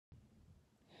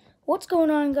What's going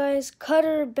on, guys?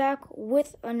 Cutter back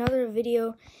with another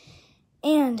video,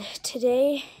 and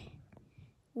today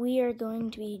we are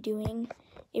going to be doing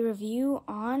a review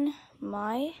on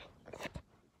my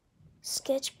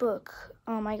sketchbook.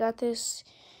 I got this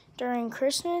during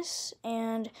Christmas,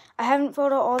 and I haven't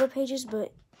filled out all the pages,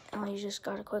 but I just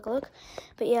got a quick look.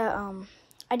 But yeah,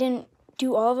 I didn't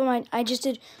do all of them. I just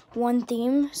did one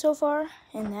theme so far,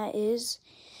 and that is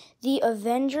the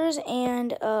Avengers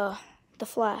and the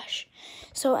Flash.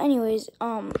 So anyways,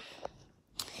 I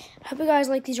hope you guys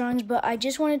like these drawings, but I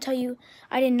just want to tell you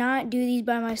I did not do these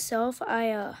by myself.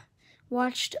 I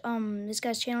watched this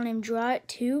guy's channel named Draw It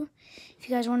Too. If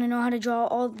you guys want to know how to draw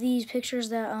all these pictures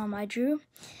that I drew,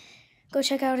 go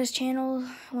check out his channel.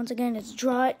 Once again, it's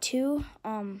Draw It Too.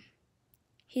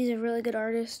 He's a really good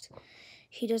artist.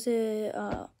 He does it,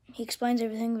 he explains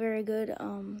everything very good.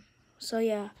 So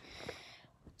yeah.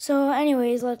 So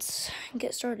anyways, let's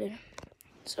get started.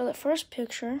 So the first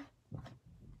picture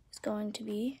is going to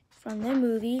be from the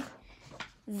movie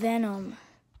Venom.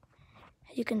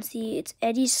 As you can see, it's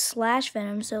Eddie /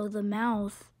 Venom, so the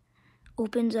mouth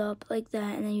opens up like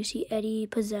that, and then you see Eddie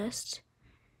possessed.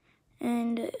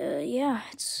 And yeah,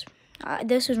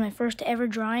 this was my first ever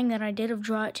drawing that I did of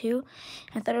Draw It Too.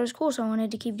 I thought it was cool, so I wanted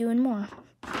to keep doing more.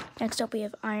 Next up, we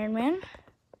have Iron Man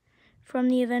from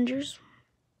the Avengers.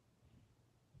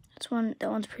 That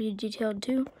one's pretty detailed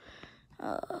too.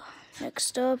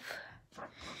 Next up,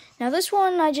 now this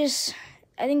one I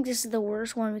think this is the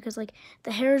worst one because like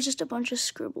the hair is just a bunch of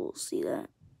scribbles. See that?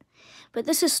 But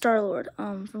this is Star-Lord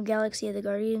from Galaxy of the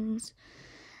Guardians.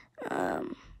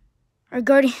 What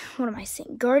am I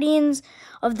saying? Guardians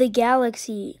of the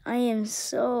Galaxy. I'm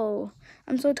so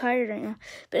tired right now.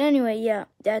 But anyway, yeah,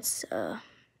 that's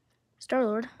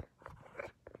Star-Lord.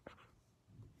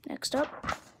 Next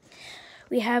up,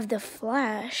 we have the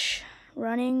Flash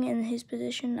running in his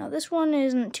position. Now this one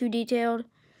isn't too detailed.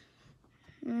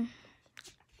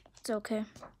 It's okay.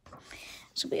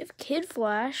 So we have Kid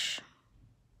Flash.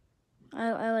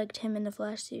 I liked him in the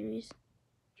Flash series.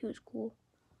 He was cool.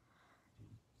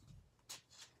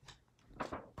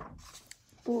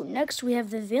 Ooh, next we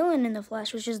have the villain in the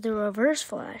Flash, which is the Reverse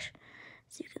Flash.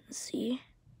 As you can see.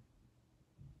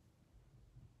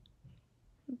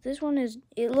 This one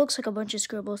it looks like a bunch of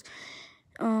scribbles.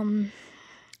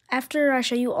 After I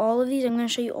show you all of these, I'm going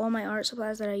to show you all my art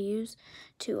supplies that I use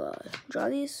to draw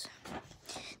these.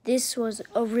 This was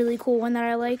a really cool one that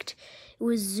I liked. It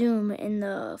was Zoom in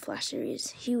the Flash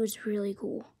series. He was really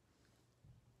cool.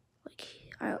 Like,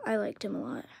 I liked him a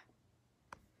lot.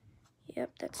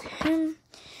 Yep, that's him.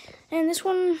 And this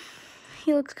one,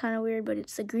 he looks kind of weird, but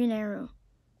it's the Green Arrow.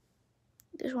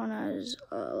 This one has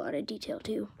a lot of detail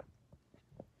too.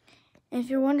 And if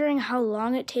you're wondering how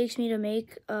long it takes me to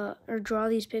make or draw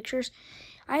these pictures,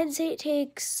 I'd say it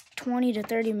takes 20 to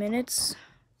 30 minutes.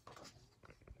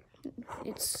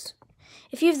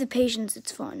 If you have the patience,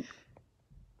 it's fun.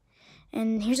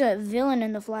 And here's a villain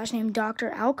in the Flash named Dr.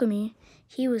 Alchemy.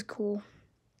 He was cool.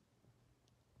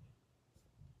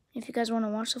 If you guys want to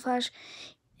watch the Flash,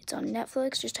 it's on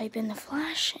Netflix. Just type in the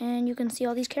Flash and you can see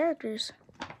all these characters.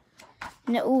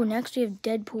 Next we have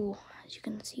Deadpool. As you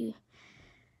can see,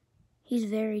 he's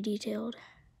very detailed.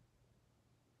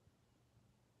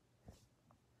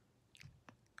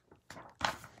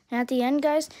 And at the end,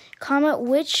 guys, comment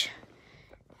which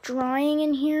drawing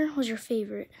in here was your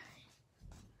favorite.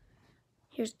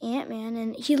 Here's Ant-Man,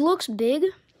 and he looks big,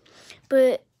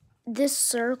 but this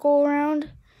circle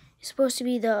around is supposed to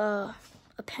be a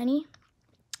penny,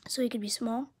 so he could be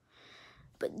small.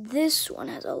 But this one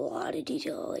has a lot of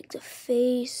detail, like the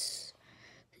face,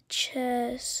 the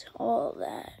chest, all of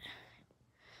that.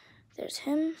 There's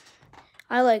him.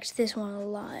 I liked this one a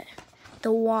lot.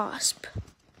 The Wasp,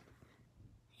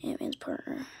 Ant-Man's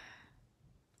partner.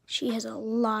 She has a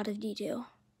lot of detail.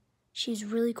 She's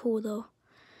really cool though.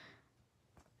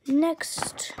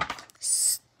 Next,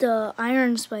 the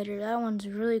Iron Spider. That one's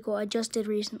really cool. I just did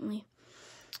recently.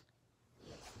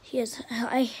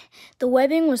 The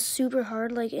webbing was super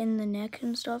hard, like in the neck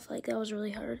and stuff. Like that was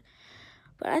really hard.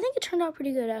 But I think it turned out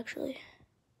pretty good actually.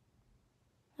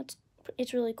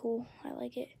 It's really cool. I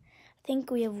like it. I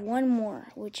think we have one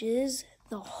more, which is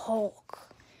the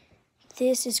Hulk.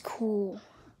 This is cool.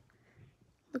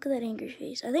 Look at that angry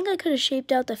face. I think I could have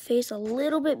shaped out the face a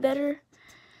little bit better,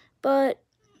 but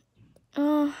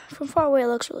from far away it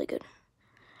looks really good.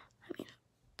 I mean,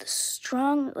 the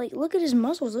strong, like look at his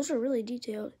muscles. Those are really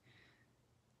detailed.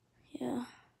 Yeah,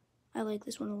 I like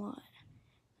this one a lot.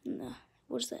 And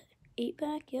what is that?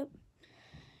 8-pack? Yep.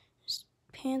 His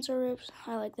pants are ripped.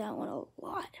 I like that one a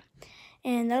lot.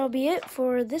 And that'll be it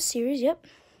for this series. Yep.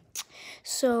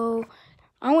 So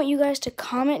I want you guys to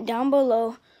comment down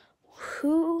below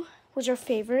who was your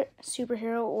favorite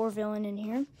superhero or villain in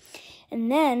here.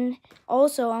 And then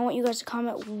also I want you guys to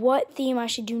comment what theme I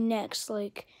should do next.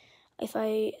 Like if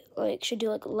I should do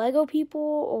like Lego people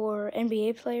or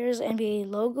NBA players,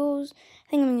 NBA logos. I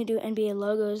think I'm gonna do NBA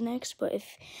logos next, but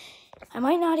if I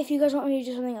might not, if you guys want me to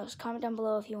do something else, comment down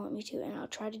below if you want me to, and I'll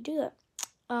try to do that.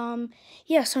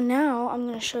 Yeah, so now I'm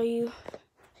gonna show you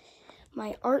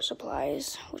my art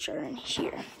supplies, which are in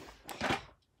here.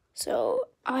 So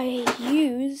I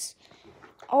use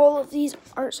all of these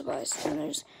art supplies, and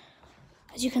there's,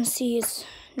 as you can see, it's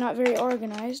not very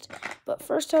organized. But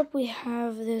first up, we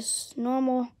have this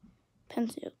normal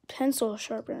pencil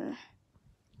sharpener.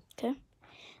 Okay.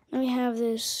 Then we have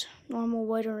this normal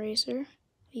white eraser.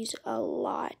 I use it a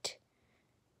lot.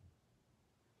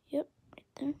 Yep, right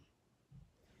there.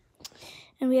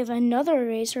 And we have another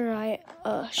eraser. I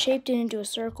shaped it into a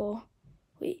circle.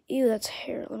 Wait, ew, that's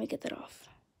hair. Let me get that off.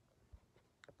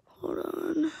 Hold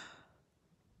on.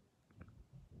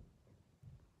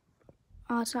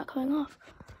 Oh, it's not coming off.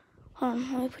 Hold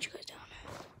on, let me put you guys down.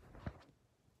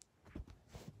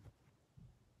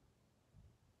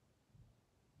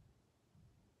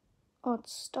 Oh,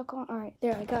 it's stuck on. All right,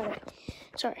 there, I got it.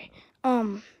 Sorry.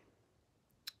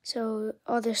 So,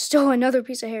 oh, there's still another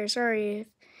piece of hair. Sorry if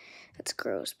that's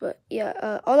gross, but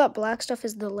yeah, all that black stuff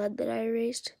is the lead that I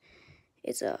erased.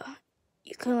 It's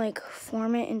you can like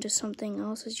form it into something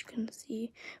else, as you can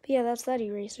see. But yeah, that's that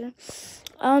eraser.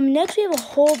 Next we have a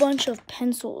whole bunch of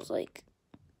pencils. Like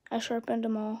I sharpened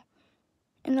them all,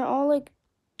 and they're all like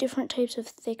different types of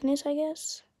thickness, I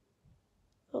guess.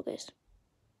 Focus.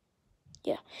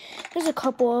 Yeah, there's a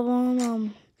couple of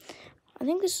them. I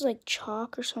think this is like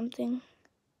chalk or something.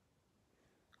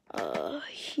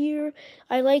 Here,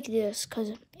 I like this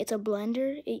because it's a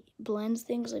blender. It blends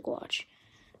things. Like, watch.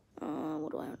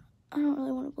 What do I don't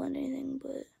really want to blend anything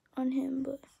but on him,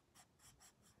 but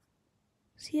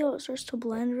see how it starts to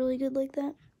blend really good like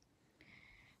that?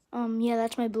 Yeah,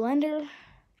 that's my blender.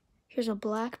 Here's a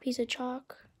black piece of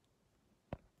chalk.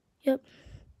 Yep.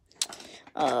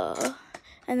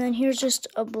 And then here's just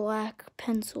a black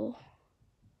pencil.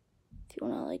 If you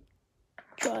want to like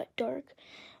draw it dark.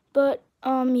 But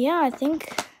yeah, I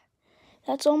think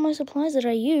that's all my supplies that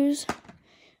I use.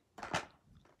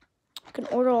 You can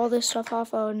order all this stuff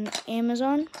off on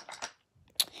Amazon,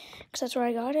 because that's where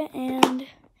I got it. And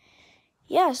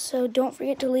yeah, so don't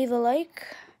forget to leave a like,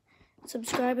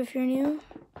 subscribe if you're new,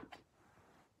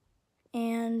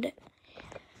 and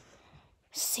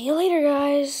see you later,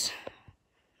 guys.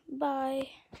 Bye.